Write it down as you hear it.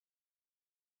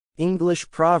English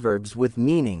proverbs with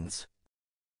meanings.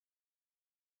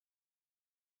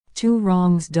 Two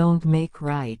wrongs don't make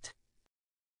right.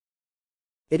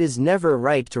 It is never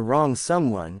right to wrong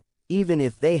someone, even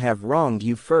if they have wronged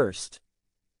you first.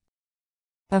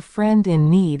 A friend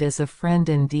in need is a friend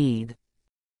indeed.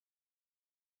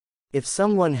 If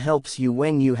someone helps you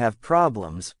when you have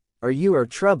problems, or you are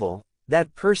trouble,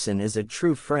 that person is a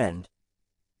true friend.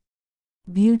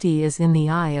 Beauty is in the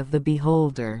eye of the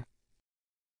beholder.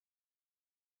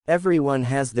 Everyone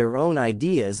has their own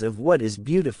ideas of what is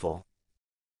beautiful.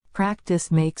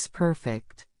 Practice makes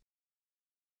perfect.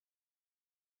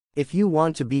 If you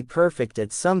want to be perfect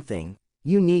at something,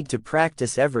 you need to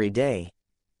practice every day.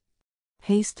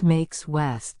 Haste makes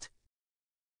waste.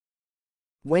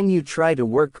 When you try to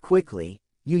work quickly,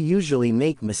 you usually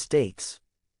make mistakes.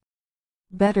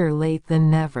 Better late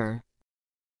than never.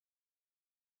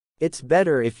 It's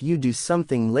better if you do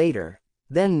something later,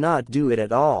 than not do it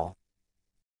at all.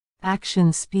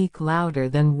 Actions speak louder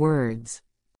than words.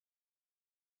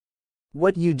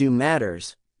 What you do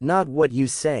matters, not what you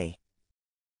say.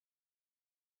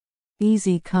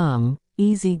 Easy come,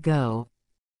 easy go.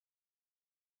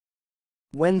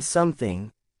 When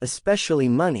something, especially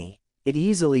money, it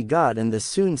easily got and the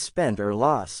soon spent or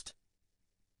lost.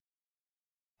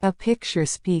 A picture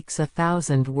speaks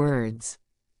 1,000 words.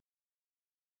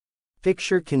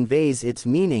 Picture conveys its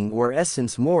meaning or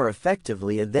essence more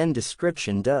effectively than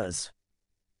description does.